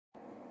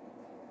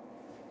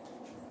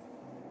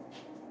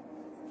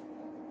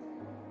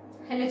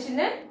Hello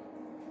children,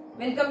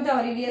 welcome to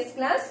our EVS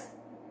class.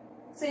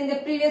 So in the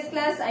previous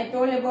class I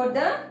told about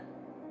the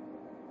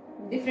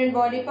different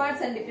body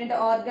parts and different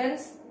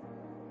organs.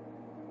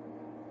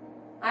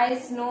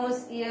 Eyes,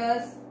 nose,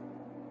 ears,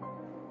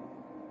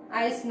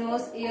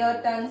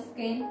 tongue,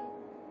 skin.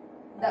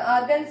 The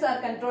organs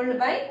are controlled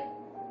by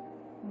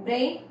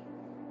brain.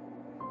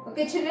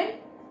 Okay children.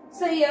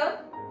 So here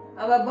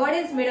our body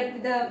is made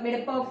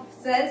up of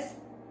cells.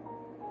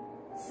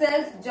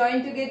 Cells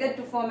join together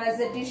to form as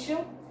a tissue.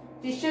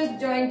 Tissues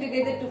join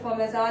together to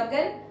form as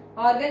organ.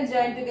 Organs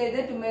join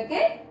together to make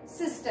a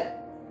system.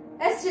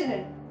 As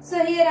children.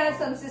 So here are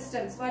some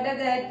systems. What are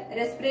that?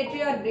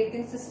 Respiratory or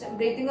breathing system,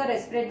 breathing or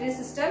respiratory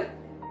system,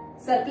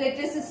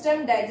 circulatory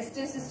system,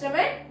 digestive system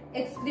and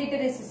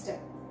excretory system.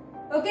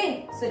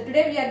 Okay. So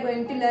today we are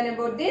going to learn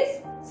about these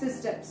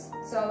systems.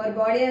 So our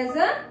body has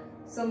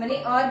so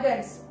many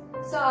organs.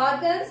 So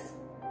organs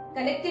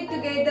connected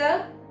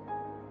together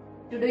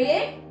to do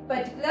a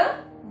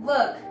particular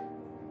work.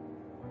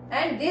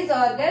 And these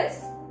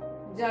organs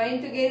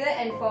join together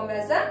and form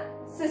as a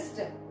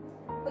system.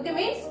 Okay,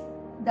 means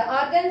the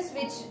organs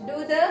which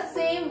do the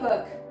same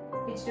work,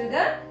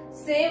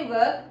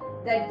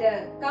 that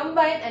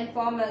combine and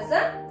form as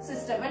a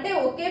system. అంటే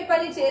ఒకే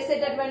పని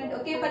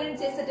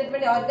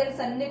చేసేటటువంటి organs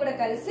అన్ని కూడా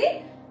కలిసి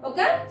ఒక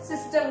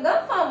system గా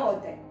form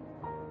అవుతాయి.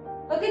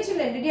 Okay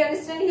children, did you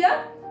understand here?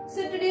 So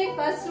today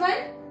first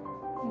one,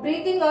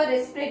 breathing or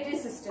respiratory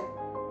system.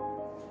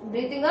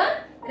 Breathing or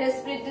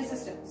respiratory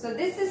system. So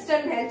this system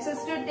helps us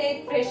to take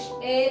fresh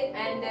air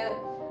and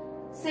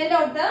send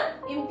out the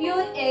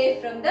impure air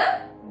from the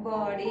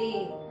body.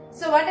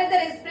 So what are the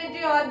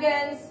respiratory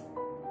organs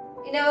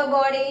in our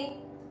body?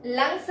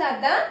 Lungs are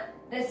the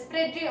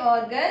respiratory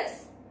organs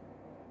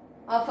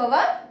of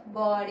our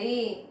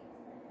body.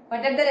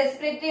 What are the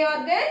respiratory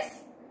organs?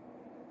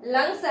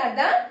 Lungs are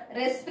the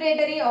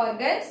respiratory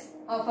organs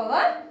of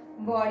our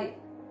body.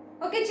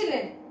 Okay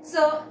children.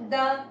 So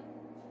the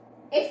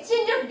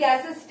exchange of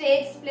gases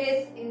takes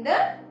place in the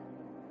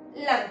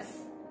lungs.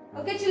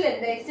 Okay children,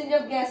 the exchange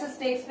of gases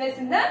takes place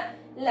in the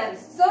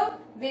lungs. So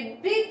we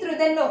breathe through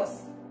the nose.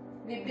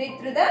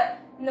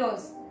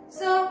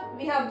 So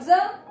we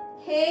observe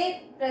hair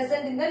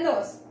present in the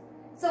nose.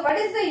 So what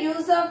is the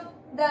use of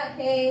the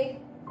hair?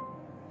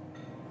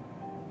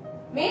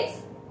 Means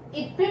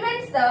it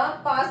prevents the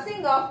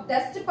passing of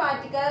dust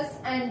particles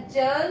and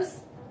germs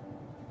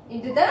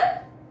into the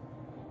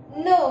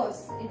nose,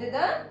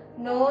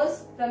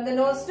 from the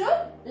nose to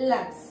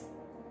lungs.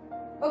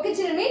 Okay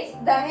children, means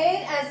the hair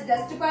has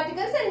dust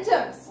particles and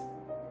germs.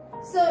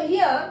 So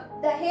here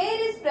the hair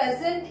is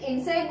present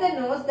inside the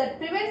nose that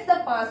prevents the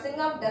passing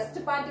of dust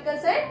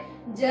particles and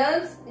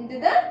germs into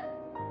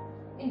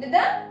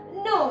the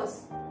nose.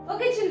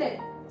 Okay children.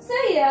 So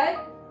here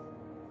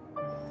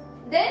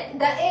then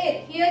the air,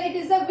 here it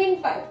is a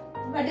windpipe.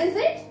 What is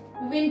it?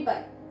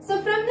 Windpipe. So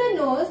from the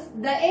nose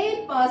the air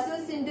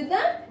passes into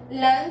the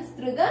lungs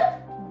through the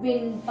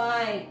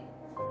windpipe.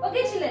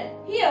 Okay children,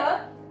 here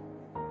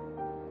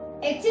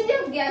exchange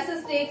of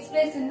gases takes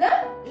place in the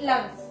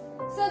lungs.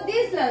 So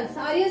these lungs,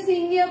 are you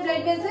seeing here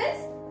blood vessels?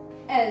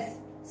 Yes.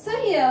 So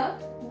here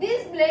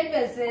these blood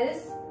vessels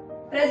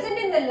present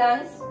in the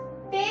lungs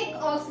take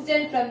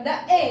oxygen from the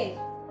air.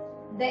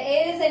 The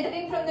air is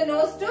entering from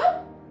nose to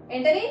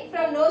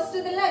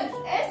the lungs.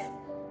 Yes.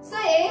 So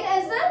air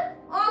has the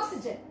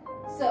oxygen.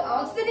 So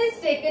oxygen is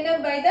taken up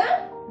by the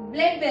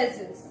blood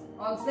vessels.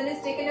 Oxygen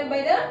is taken up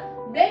by the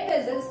blood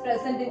vessels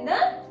present in the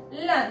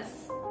lungs.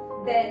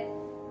 Then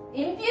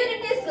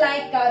impurities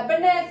like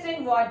carbon dioxide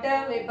and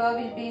water vapor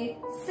will be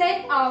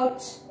sent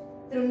out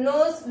through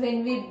nose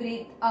when we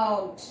breathe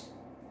out.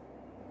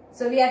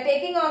 So we are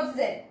taking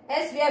oxygen.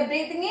 Yes, we are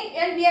breathing in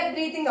and we are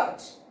breathing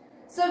out.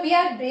 So we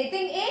are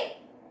breathing in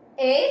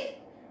air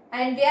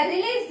and we are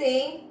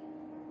releasing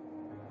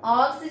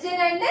oxygen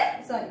and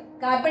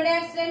carbon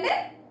dioxide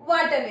and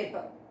water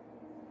vapor.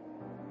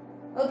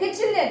 Okay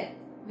children,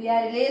 we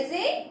are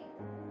releasing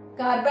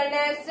carbon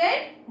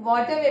dioxide,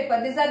 water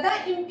vapor. These are the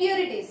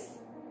impurities.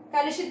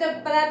 Kalushita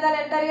padarthalu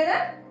antaru kada?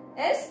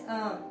 Yes.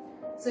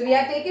 So we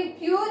are taking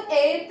pure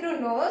air through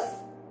nose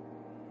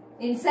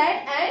inside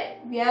and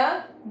we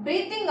are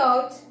breathing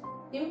out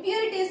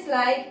impurities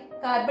like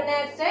carbon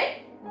dioxide,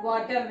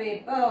 water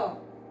vapor.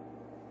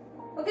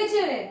 Okay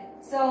children.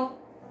 So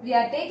we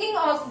are taking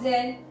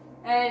oxygen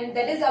and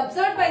that is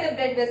absorbed by the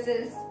blood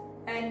vessels,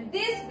 and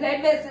these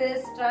blood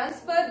vessels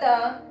transfer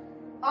the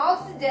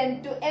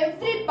oxygen to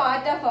every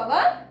part of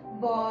our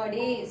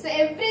body. So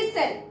every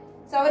cell.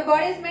 So our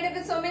body is made up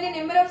with so many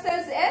number of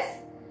cells. Yes.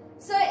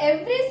 So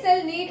every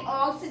cell needs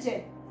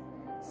oxygen.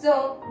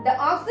 So the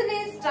oxygen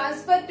is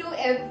transferred to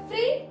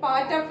every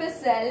part of a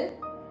cell,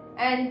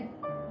 and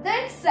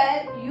that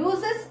cell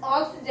uses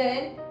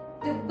oxygen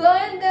to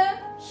burn the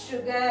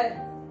sugar.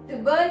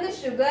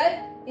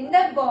 In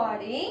the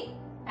body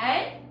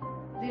and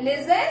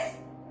releases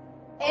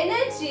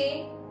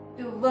energy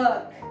to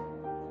work.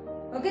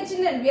 Okay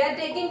children, we are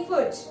taking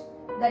food.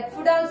 That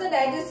food also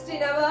digests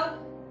in our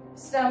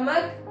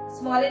stomach,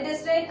 small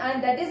intestine,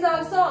 and that is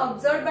also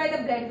absorbed by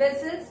the blood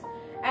vessels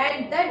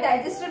and that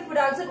digested food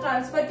also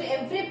transferred to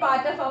every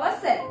part of our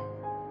cell.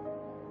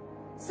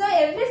 So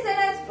every cell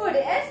has food.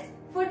 Yes,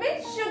 food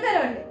means sugar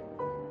only.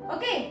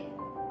 Okay.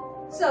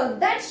 So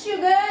that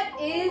sugar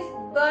is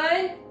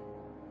burned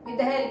with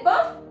the help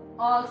of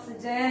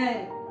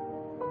oxygen.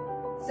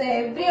 So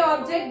every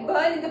object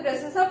burned in the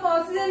presence of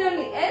oxygen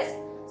only. Yes.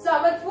 So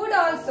our food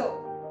also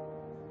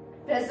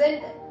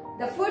present.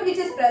 The food which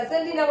is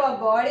present in our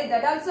body,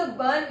 that also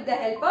burn with the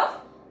help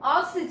of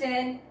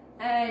oxygen,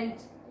 and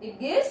it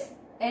gives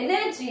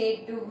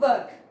energy to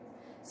work.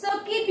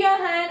 So keep your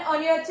hand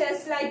on your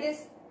chest like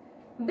this.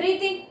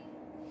 Breathing.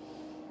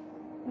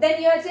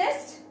 Then your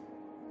chest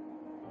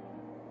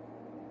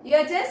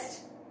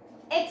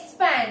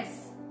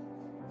expands.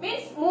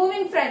 Means move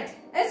in front.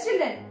 As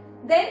children.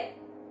 Then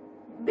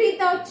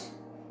breathe out.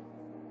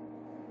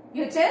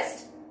 Your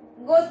chest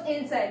goes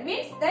inside.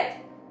 Means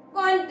that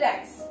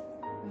contracts.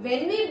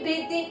 When we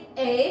breathe in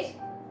air,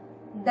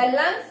 the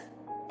lungs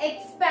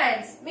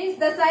expands. Means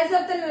the size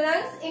of the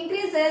lungs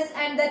increases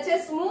and the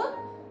chest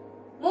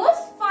moves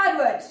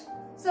forward.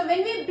 So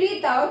when we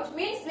breathe out,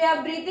 means we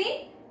are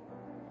breathing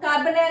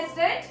carbon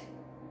dioxide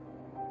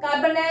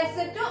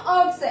to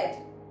outside.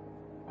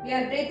 We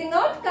are breathing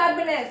out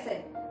carbon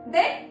dioxide.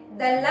 Then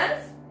the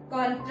lungs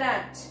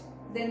contract.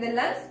 Then the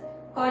lungs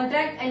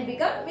contract and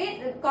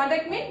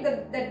contract means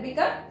that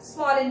become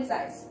small in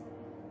size.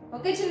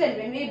 Okay children,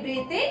 when we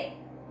breathe in,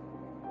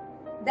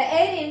 the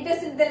air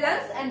enters in the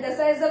lungs and the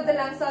size of the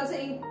lungs also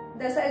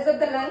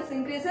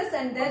increases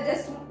and the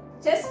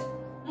chest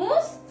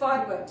moves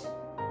forward.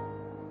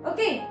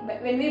 Okay,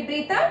 but when we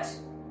breathe out,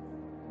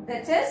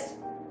 the chest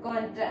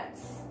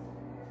contracts.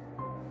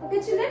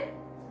 Okay children?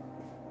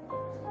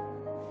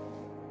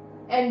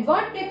 And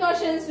what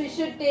precautions we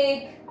should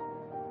take?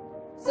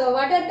 So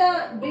what are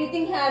the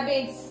breathing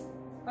habits?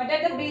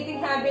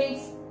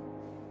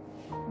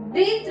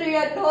 Breathe through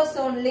your nose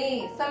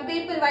only. Some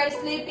people while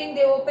sleeping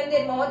they open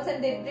their mouths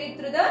and they breathe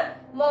through the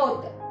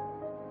mouth.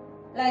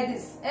 Like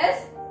this.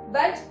 Yes?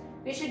 But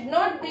we should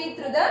not breathe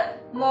through the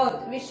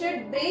mouth. We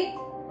should breathe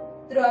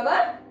through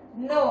our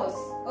nose.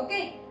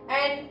 Okay?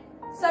 And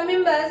some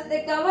members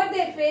they cover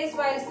their face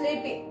while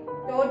sleeping.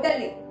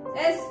 Totally.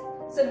 Yes?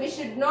 So we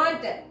should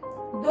not.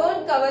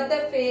 Don't cover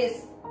the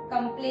face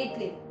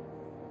completely.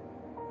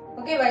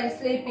 Okay? While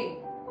sleeping.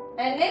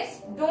 And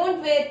next,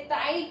 don't wear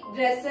tight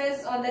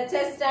dresses on the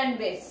chest and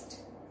waist.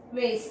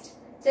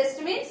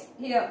 Chest means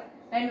here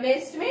and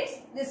waist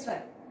means this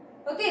one.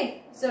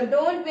 Okay. So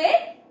don't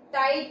wear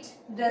tight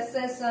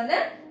dresses on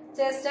the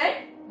chest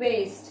and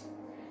waist.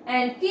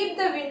 And keep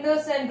the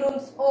windows and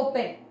rooms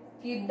open.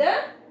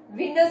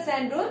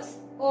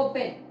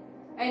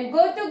 And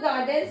go to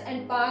gardens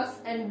and parks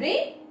and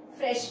breathe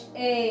fresh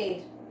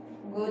air.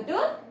 Go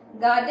to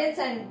gardens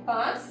and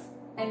parks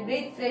and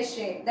breathe fresh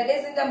air. That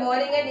is in the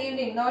morning and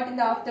evening, not in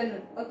the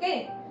afternoon.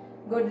 Okay.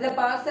 Go to the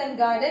parks and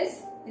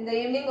gardens in the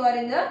evening or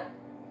in the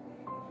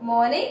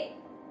morning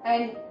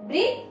and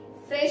breathe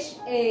fresh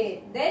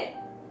air. Then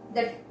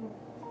the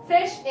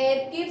fresh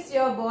air keeps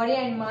your body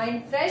and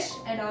mind fresh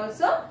and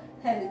also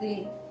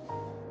healthy.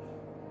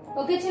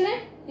 Okay children,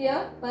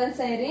 here once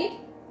I read.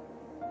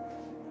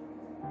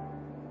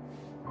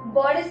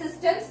 Body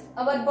systems.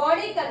 Our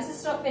body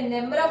consists of a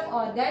number of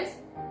organs.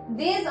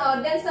 These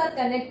organs are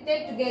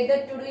connected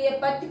together to do a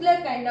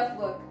particular kind of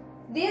work.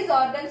 These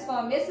organs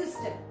form a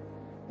system.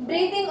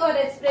 Breathing or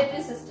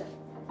respiratory system.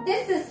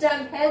 This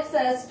system helps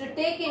us to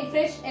take in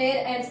fresh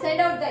air and send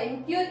out the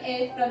impure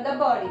air from the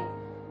body.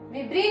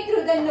 We breathe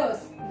through the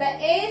nose. The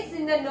airs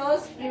in the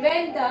nose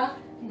prevent the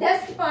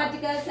dust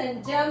particles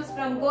and germs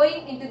from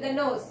going into the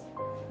nose.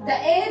 The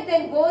air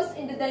then goes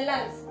into the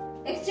lungs.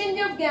 Exchange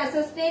of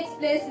gases takes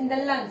place in the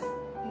lungs.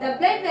 The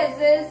blood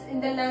vessels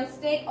in the lungs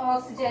take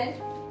oxygen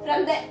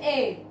from the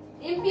air.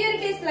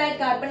 Impurities like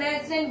carbon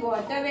dioxide and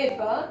water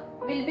vapor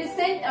will be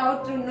sent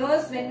out through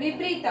nose when we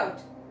breathe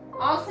out.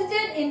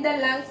 Oxygen in the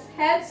lungs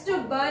helps to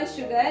burn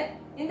sugar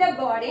in the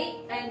body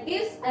and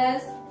gives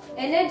us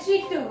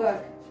energy to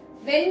work.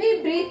 When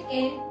we breathe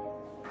in,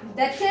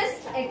 the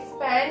chest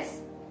expands.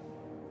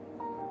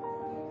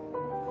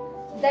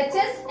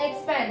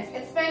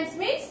 Expands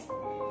means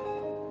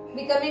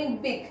becoming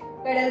big.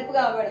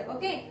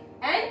 Okay.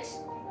 And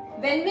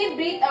when we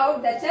breathe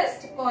out, the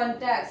chest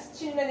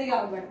contracts.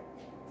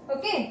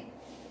 Okay.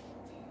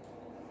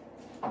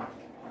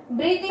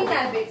 Breathing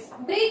habits.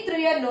 Breathe through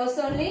your nose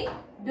only.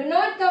 Do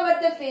not cover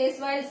the face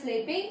while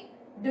sleeping.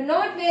 Do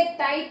not wear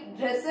tight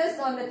dresses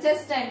on the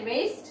chest and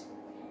waist.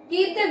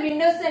 Keep the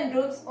windows and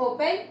roofs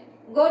open.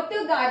 Go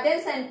to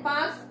gardens and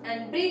parks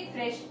and breathe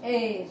fresh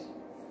air.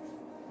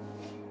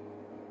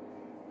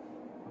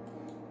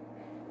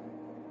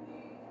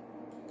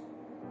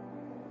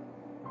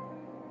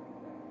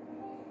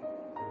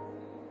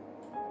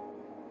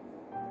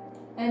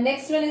 And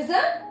next one is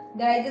the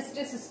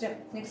digestive system.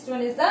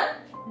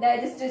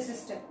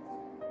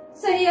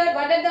 So here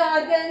what are the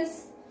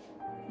organs?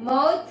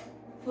 Mouth,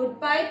 food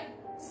pipe,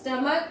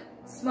 stomach,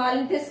 small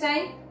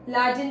intestine,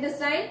 large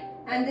intestine,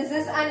 and this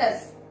is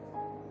anus.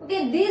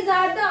 Okay, these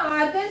are the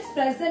organs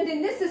present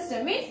in this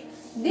system. Means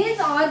these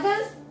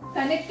organs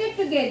connected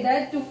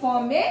together to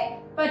form a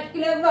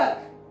particular work.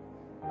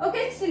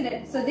 Okay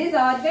children, so these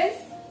organs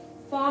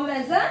form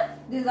as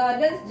these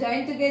organs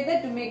join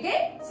together to make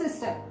a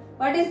system.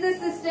 What is the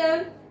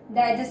system?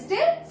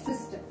 Digestive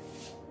system.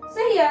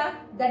 So here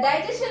the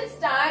digestion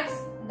starts,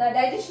 the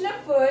digestion of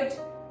food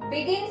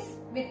begins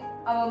with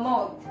our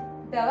mouth.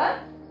 Our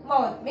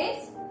mouth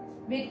means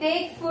we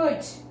take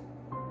food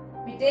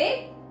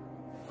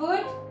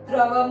through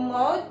our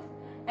mouth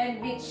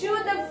and we chew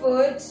the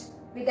food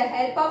with the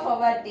help of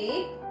our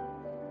teeth.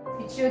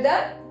 We chew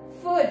the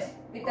food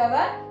with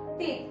our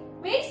teeth.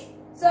 Means,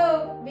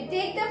 so we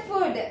take the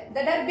food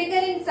that are bigger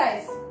in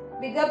size,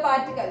 bigger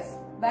particles.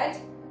 But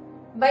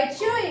by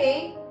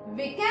chewing,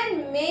 we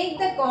can make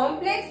the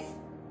complex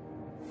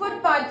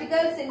food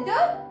particles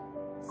into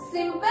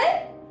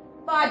simple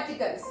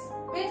particles.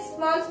 Means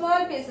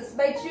small pieces.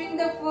 By chewing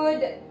the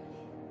food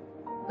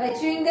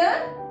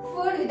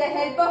with the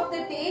help of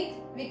the teeth,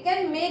 we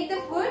can make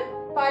the food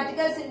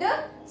particles into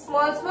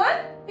small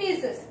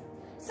pieces.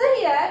 So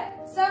here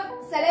some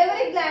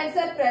salivary glands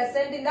are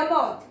present in the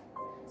mouth.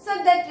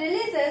 So that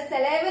releases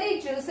salivary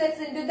juices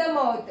into the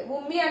mouth.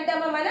 Ummi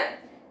antama manam,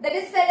 that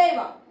is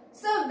saliva.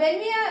 So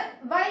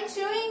while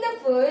chewing the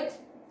food,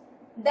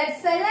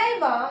 that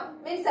saliva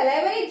means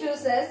salivary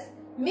juices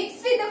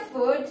mix with the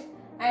food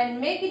and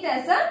make it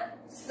as a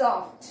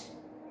soft.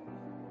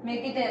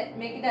 Make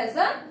it as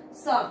a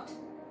soft.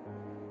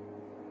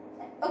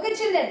 Okay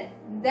children,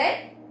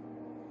 then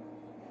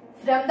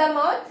from the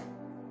mouth,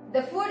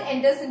 the food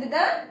enters into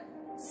the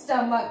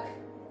stomach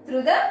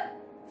through the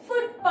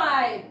food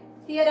pipe.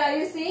 Here are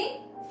you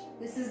seeing?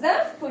 This is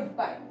the food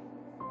pipe.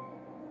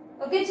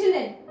 Okay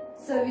children.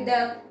 So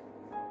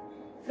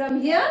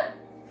from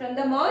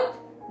the mouth,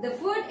 the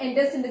food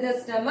enters into the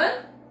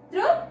stomach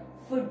through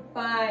food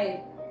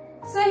pipe.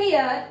 So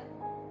here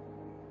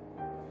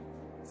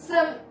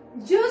some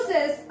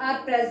juices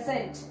are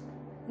present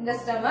in the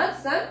stomach.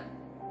 Some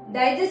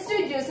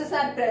digestive juices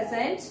are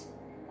present.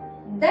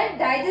 That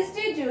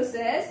digestive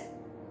juices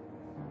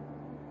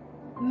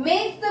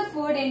makes the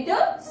food into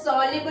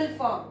soluble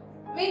form.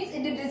 Means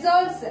it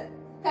dissolves.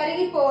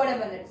 Soluble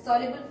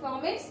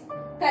form means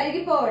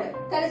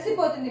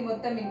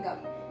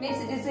means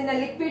it is in a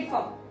liquid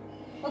form.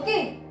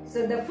 Okay.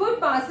 So the food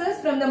passes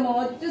from the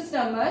mouth to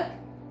stomach.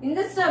 In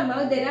the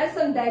stomach there are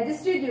some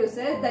digestive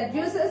juices. That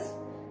juices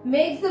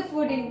makes the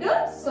food into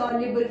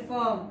soluble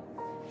form.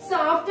 So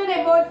after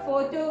about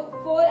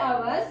 4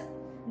 hours,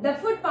 the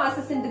food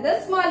passes into the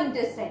small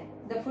intestine.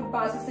 The food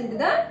passes into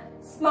the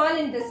small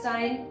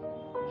intestine.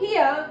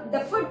 Here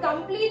the food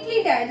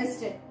completely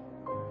digested.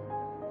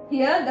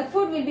 Here the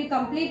food will be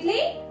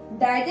completely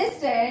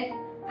digested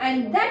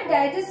and that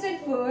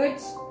digested food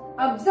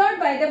absorbed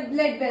by the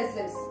blood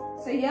vessels.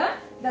 So here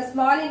the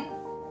small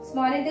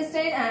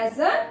intestine has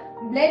a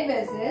blood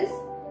vessels.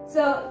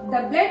 So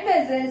the blood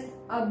vessels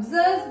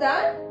absorbs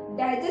the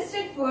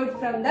digested food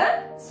from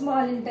the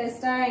small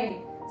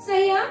intestine. So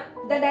here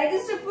the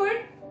digested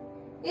food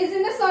is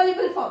in the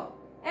soluble form.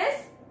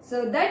 Yes.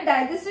 So that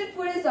digested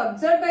food is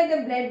absorbed by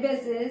the blood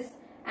vessels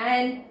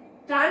and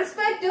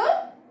transferred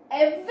to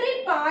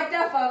every part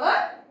of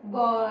our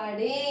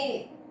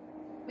body.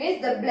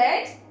 Means the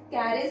blood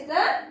carries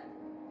the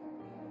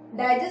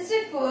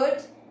digested food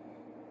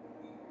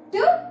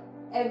to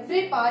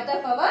every part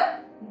of our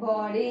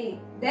body.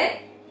 Then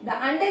the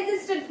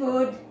undigested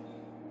food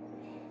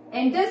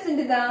enters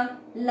into the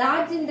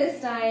large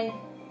intestine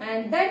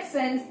and that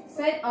sent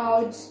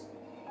out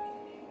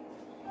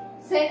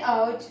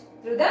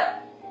through the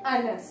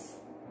anus.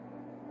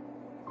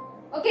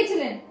 Okay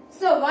children.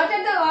 So what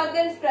are the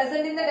organs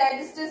present in the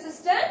digestive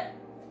system?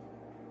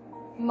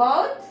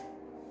 Mouth,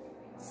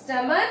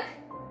 stomach,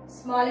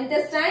 small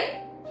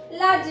intestine,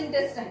 large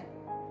intestine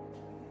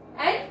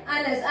and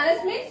anus.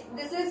 Anus means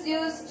this is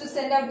used to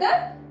send out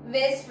the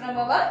waste from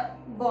our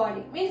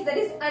body. Means that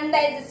is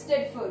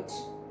undigested food.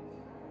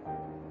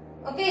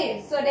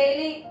 Okay, so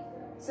daily,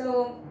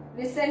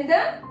 we send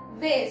the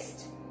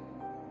waste.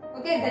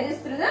 Okay, that is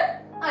through the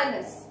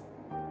anus.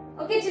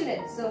 Okay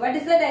children, so what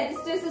is the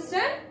digestive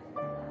system?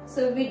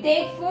 So we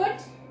take food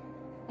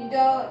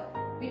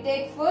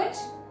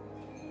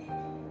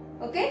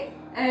okay,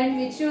 and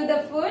we chew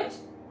the food.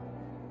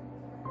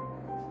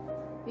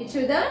 We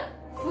chew the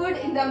food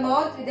in the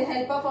mouth with the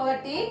help of our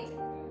teeth.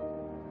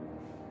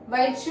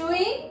 While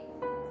chewing,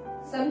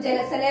 some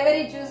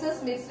salivary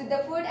juices mix with the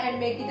food and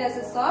make it as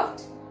a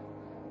soft.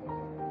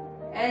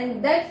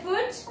 And that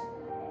food,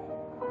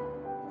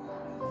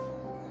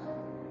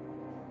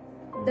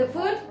 the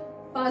food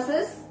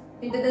passes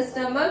into the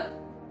stomach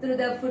through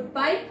the food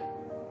pipe,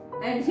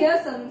 and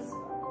here some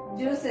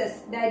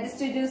juices,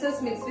 digestive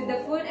juices mix with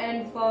the food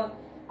and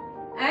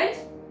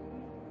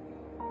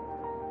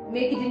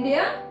make it into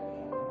a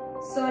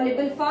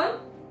soluble form,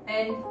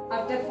 and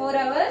after 4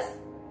 hours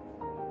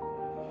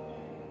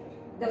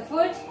the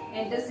food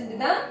enters into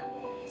the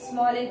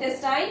small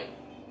intestine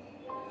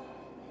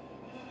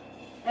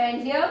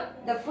and here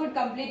the food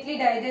completely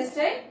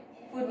digested.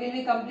 Food will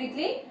be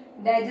completely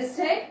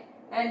digested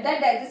and that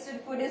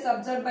digested food is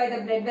absorbed by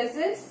the blood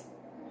vessels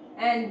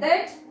and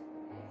that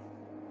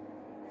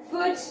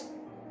food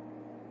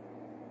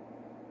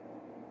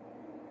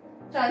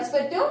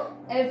transferred to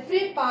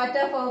every part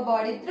of our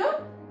body through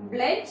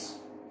blood.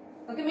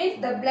 Okay,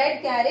 means the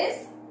blood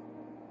carries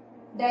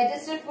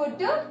digested food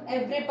to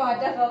every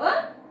part of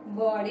our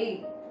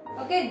body.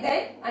 Okay,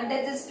 then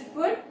undigested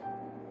food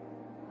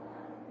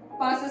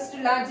passes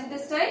to large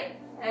intestine,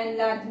 and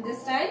large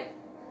intestine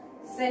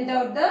send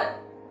out the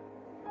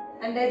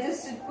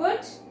undigested food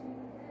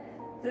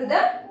through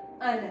the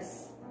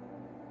anus.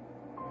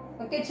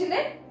 Okay,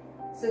 children.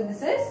 So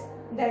this is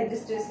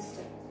digestive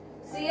system.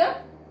 See here,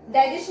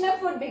 digestion of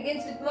food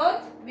begins with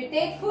mouth. We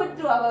take food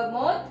through our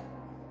mouth.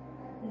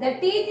 The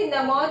teeth in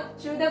the mouth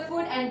chew the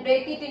food and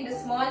break it into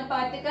small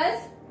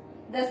particles.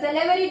 The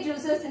salivary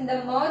juices in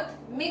the mouth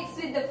mix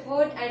with the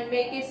food and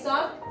make it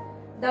soft.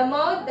 The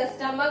mouth, the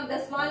stomach, the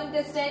small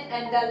intestine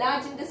and the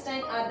large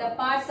intestine are the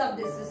parts of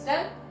this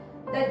system.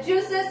 The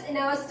juices in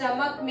our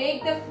stomach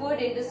make the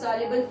food into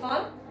soluble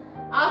form.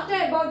 After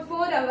about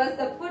 4 hours,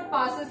 the food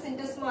passes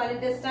into small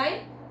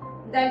intestine.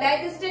 The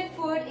digested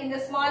food in the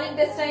small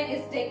intestine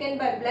is taken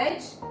by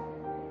blood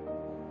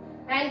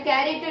and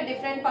carried to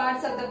different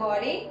parts of the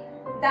body.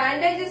 The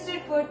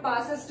undigested food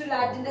passes to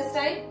large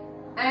intestine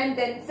and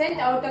then sent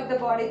out of the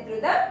body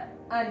through the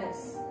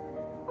anus.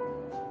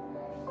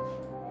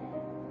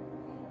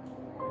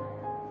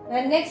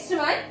 The next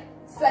one,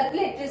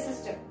 circulatory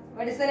system.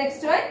 What is the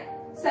next one?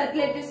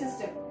 Circulatory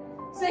system.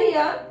 So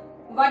here,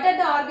 what are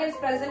the organs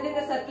present in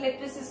the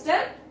circulatory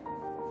system?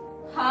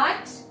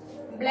 Heart,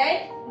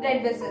 blood,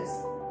 blood vessels.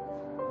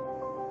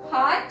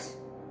 Heart,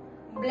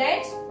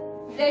 blood,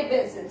 blood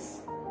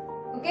vessels.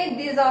 Okay,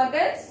 these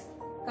organs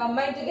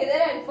combine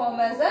together and form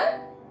as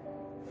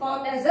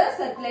a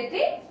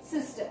circulatory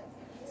system.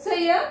 So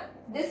here,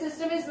 this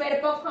system is made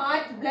up of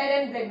heart, blood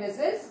and blood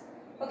vessels.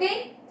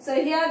 Okay, so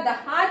here the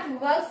heart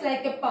works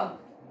like a pump.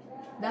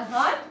 The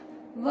heart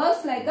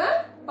works like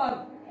a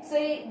pump. So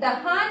the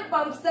heart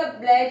pumps the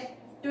blood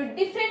to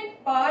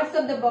different parts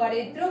of the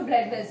body through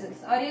blood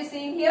vessels. Are you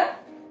seeing here?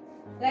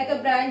 Like a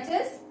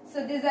branches.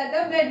 So these are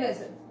the blood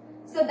vessels.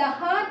 So the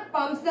heart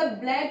pumps the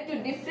blood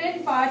to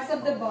different parts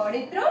of the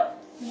body through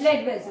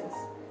blood vessels.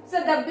 So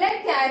the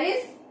blood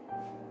carries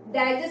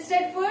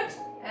digested food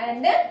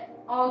and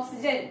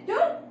oxygen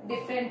to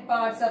different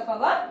parts of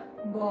our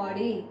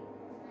body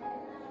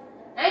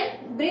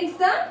and brings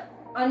the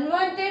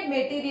unwanted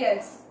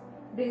materials.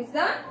 To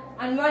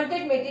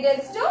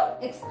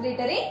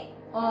excretory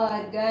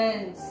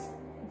organs.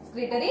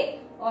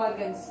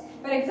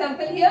 For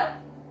example, here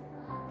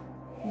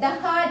the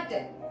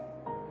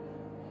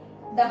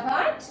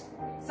heart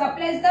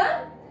supplies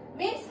the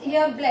means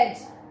here blood.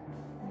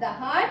 The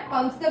heart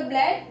pumps the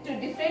blood to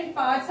different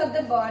parts of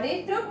the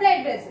body through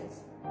blood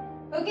vessels.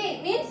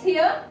 Okay, means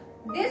here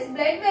this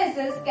blood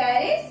vessels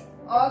carries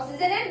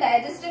oxygen and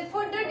digested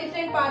food to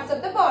different parts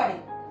of the body.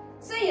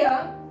 So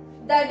here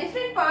the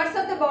different parts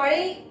of the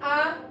body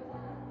are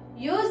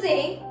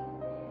using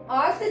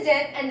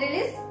oxygen and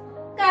release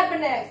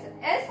carbon dioxide.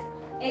 Yes,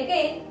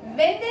 again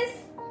when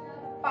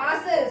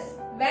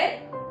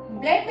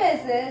blood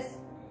vessels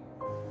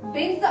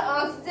brings the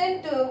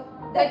oxygen to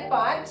that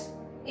part,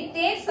 it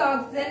takes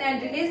oxygen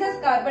and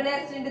releases carbon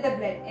dioxide into the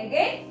blood.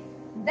 Again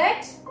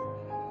that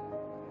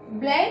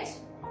blood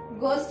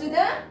goes to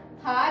the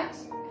heart,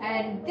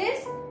 and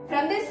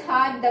from this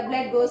heart the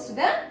blood goes to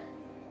the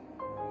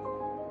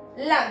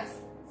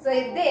lungs. So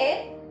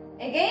there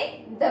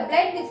again the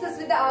blood mixes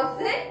with the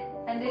oxygen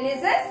and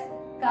releases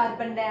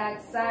carbon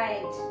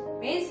dioxide.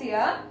 Means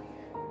here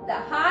the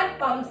heart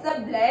pumps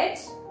the blood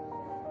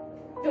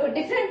to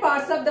different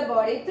parts of the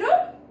body through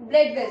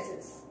blood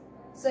vessels.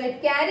 So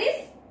it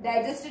carries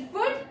digested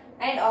food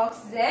and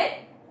oxygen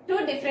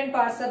to different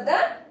parts of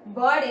the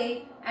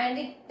body, and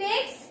it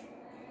takes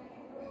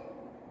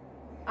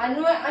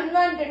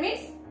unwanted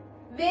means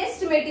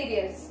waste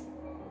materials.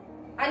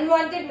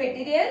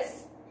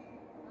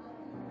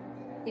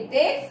 It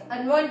takes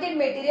unwanted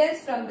materials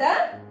from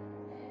the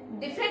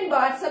different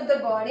parts of the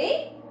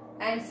body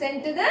and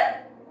sent to the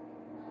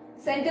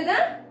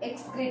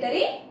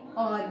excretory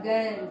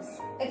organs.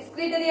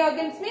 Excretory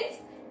organs means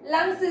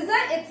lungs is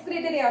an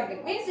excretory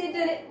organ. Means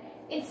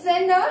it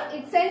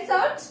sends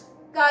out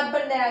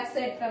carbon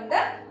dioxide from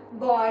the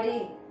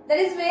body. That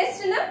is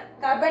waste.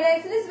 Carbon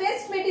dioxide is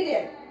waste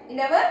material in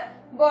our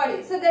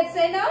body. So that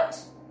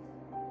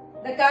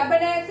the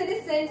carbon dioxide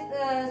is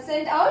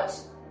sent out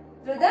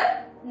through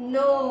the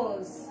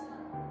nose.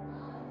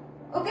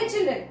 Okay,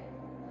 children.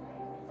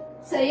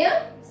 So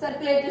here,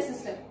 circulatory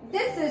system.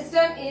 This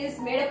system is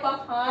made up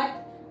of heart,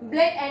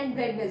 blood and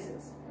blood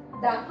vessels.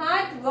 The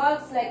heart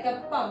works like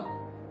a pump.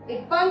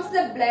 It pumps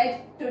the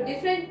blood to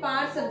different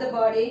parts of the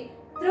body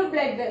through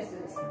blood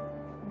vessels.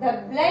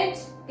 The blood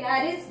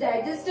carries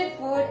digested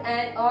food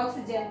and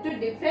oxygen to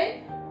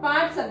different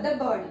parts of the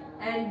body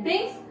and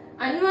brings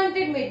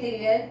unwanted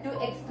material to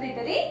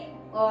excretory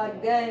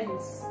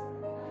organs.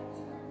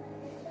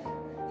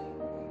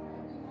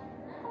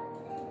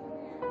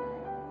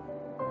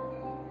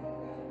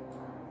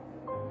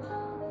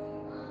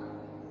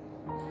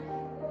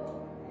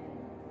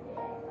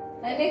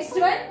 The next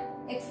one,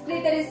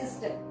 excretory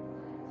system.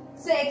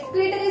 So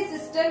excretory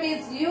system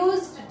is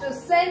used to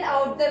send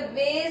out the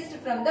waste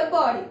from the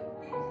body.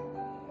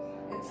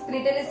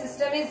 Excretory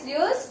system is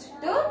used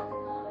to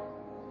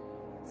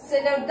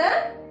send out the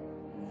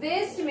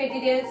waste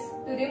materials,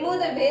 to remove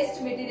the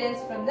waste materials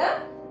from the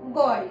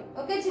body.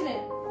 Okay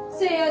children.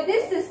 So here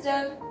this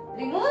system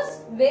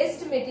removes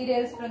waste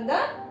materials from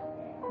the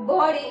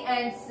body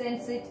and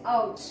sends it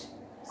out.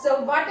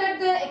 So what are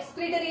the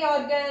excretory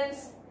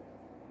organs?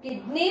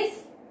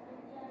 Kidneys,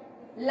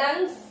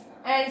 lungs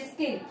and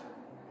skin.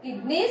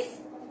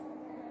 Kidneys,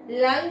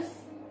 lungs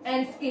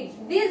and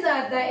skin. These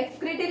are the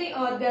excretory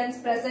organs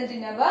present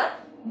in our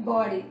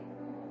body.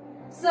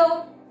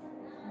 So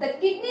the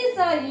kidneys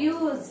are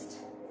used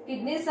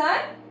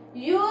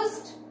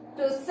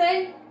to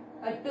send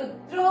to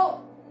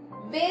throw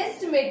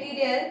waste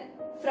material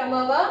from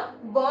our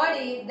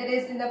body, that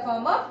is in the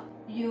form of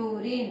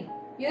urine.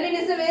 Urine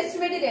is a waste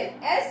material.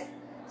 Yes.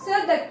 So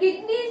the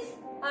kidneys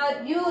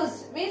are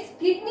used, means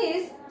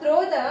kidneys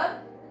throw the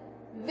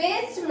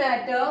waste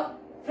matter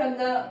from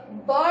the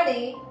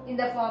body in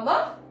the form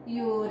of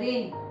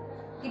urine.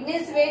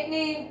 Kidneys weight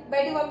ni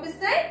body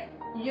పంపిస్తాయి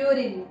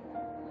urine.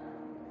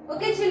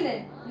 Okay children.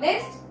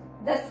 Next,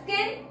 the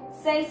skin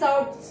sends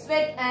out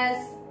sweat as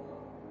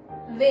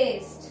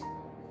waste.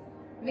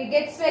 We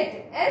get sweat.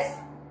 Yes.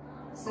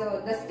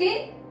 So the skin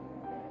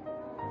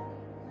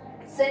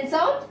sends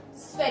out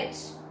sweat.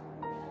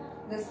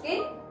 The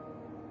skin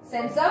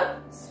sends out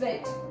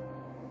sweat,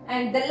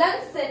 and the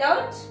lungs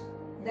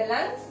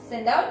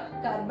send out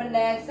carbon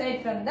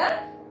dioxide from the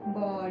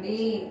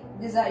body.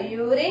 These are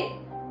urine,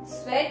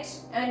 sweat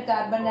and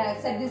carbon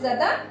dioxide. These are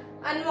the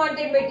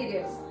unwanted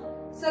materials.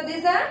 So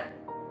these are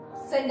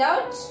sent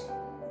out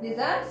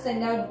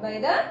by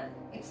the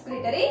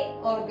excretory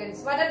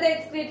organs. What are the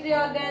excretory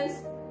organs?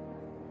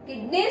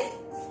 Kidneys,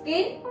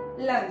 skin,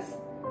 lungs.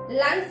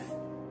 Lungs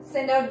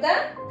send out the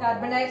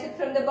carbon dioxide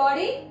from the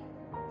body.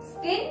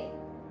 Skin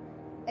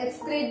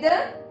excrete the,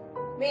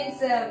 means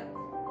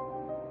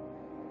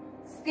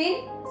skin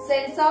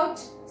sends out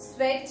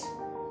sweat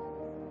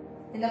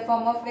in the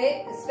form of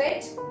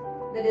sweat,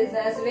 that is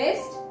as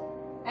waste,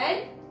 and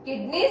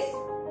kidneys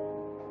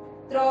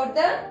throw out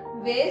the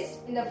waste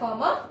in the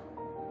form of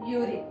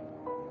urine.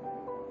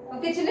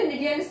 Okay children,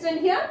 did you understand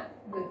here?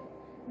 Good.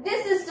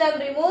 This system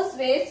removes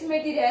waste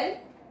material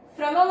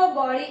from our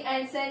body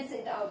and sends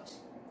it out.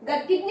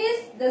 The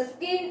kidneys, the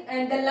skin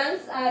and the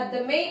lungs are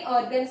the main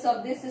organs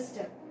of this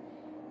system.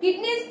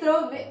 Kidneys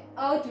throw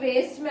out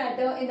waste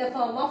matter in the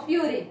form of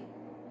urine.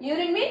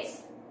 Urine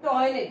means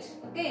toilet.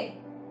 Okay.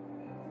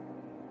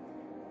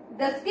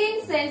 The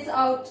skin sends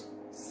out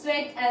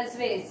sweat as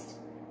waste.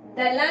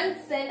 The lungs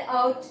send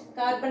out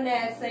carbon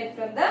dioxide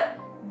from the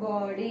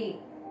body.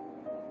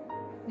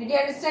 Did you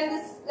understand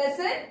this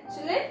lesson,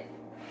 children?